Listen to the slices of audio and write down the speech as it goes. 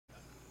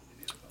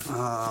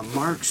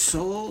Mark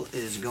Soul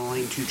is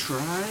going to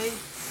try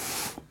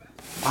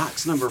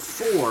box number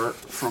 4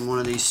 from one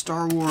of these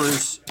Star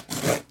Wars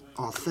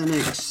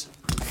Authentics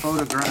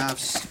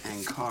photographs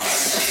and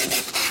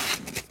cards.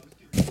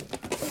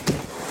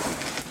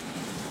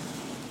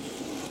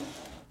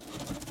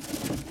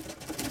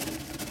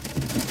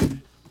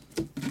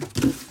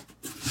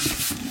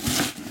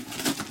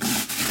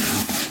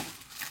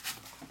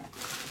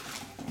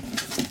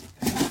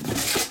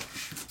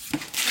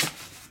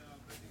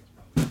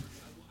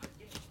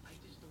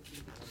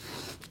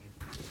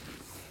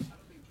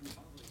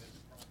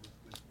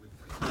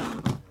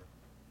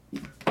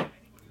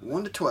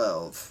 One to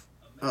 12.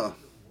 Oh,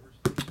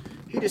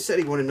 he just said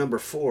he wanted number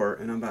 4,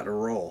 and I'm about to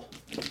roll.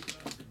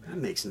 That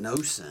makes no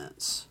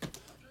sense.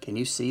 Can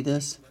you see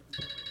this?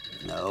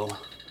 No.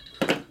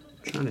 I'm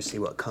trying to see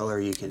what color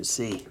you can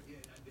see.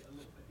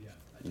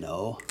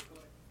 No.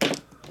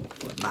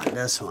 What about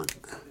this one?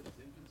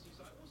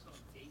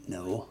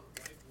 No.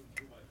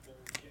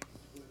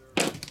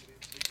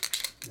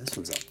 This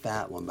one's a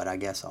fat one, but I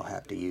guess I'll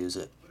have to use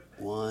it.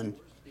 1,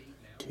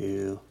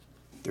 2,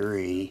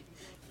 3.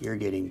 You're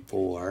getting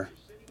 4,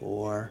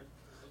 4,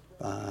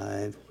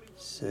 5,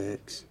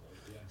 6,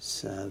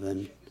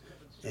 7,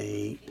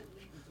 8,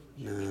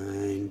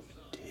 9,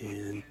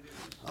 10,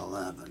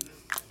 11.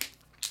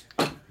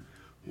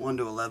 1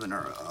 to 11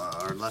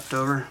 are left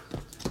over.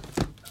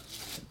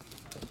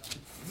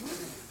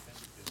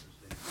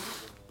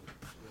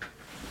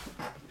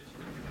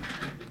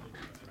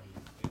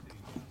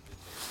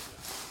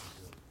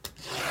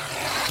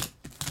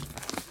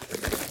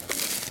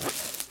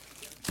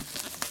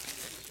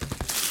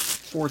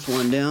 Fourth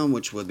one down,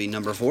 which would be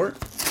number 4.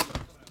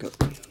 Go.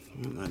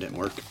 That didn't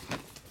work.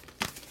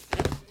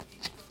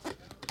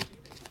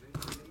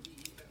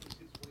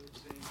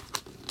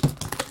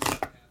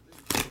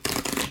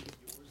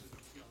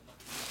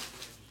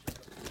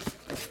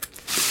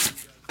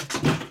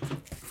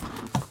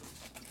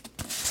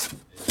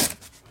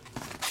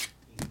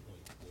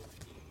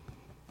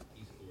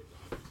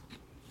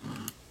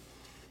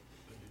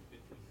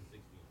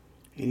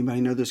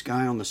 Anybody know this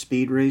guy on the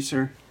Speed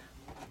Racer?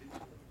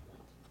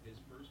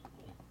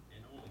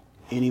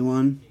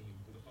 Anyone?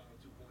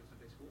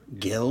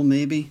 Gil,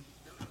 maybe?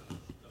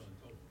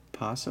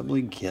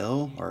 Possibly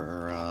Gil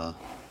or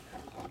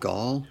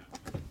Gall.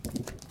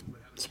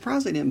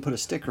 Surprised they didn't put a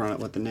sticker on it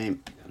with the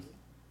name.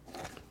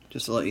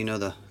 Just to let you know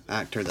the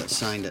actor that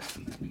signed it.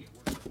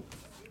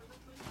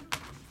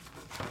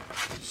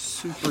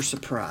 Super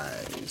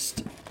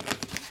surprised.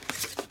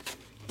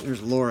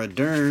 There's Laura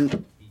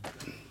Dern.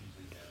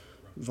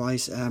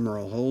 Vice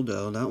Admiral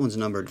Holdo. That one's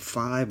numbered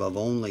 5 of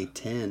only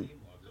 10.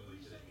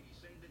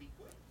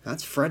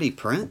 That's Freddie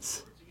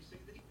Prinze.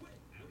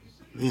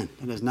 Man,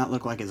 that does not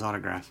look like his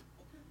autograph.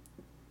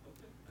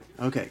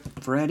 Okay,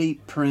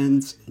 Freddie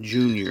Prinze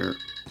Jr.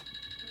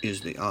 is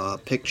the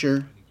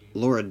picture.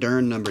 Laura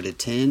Dern, numbered to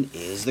 10,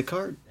 is the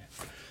card.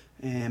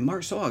 And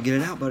Mark Saul, I'll get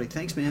it out, buddy.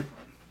 Thanks, man.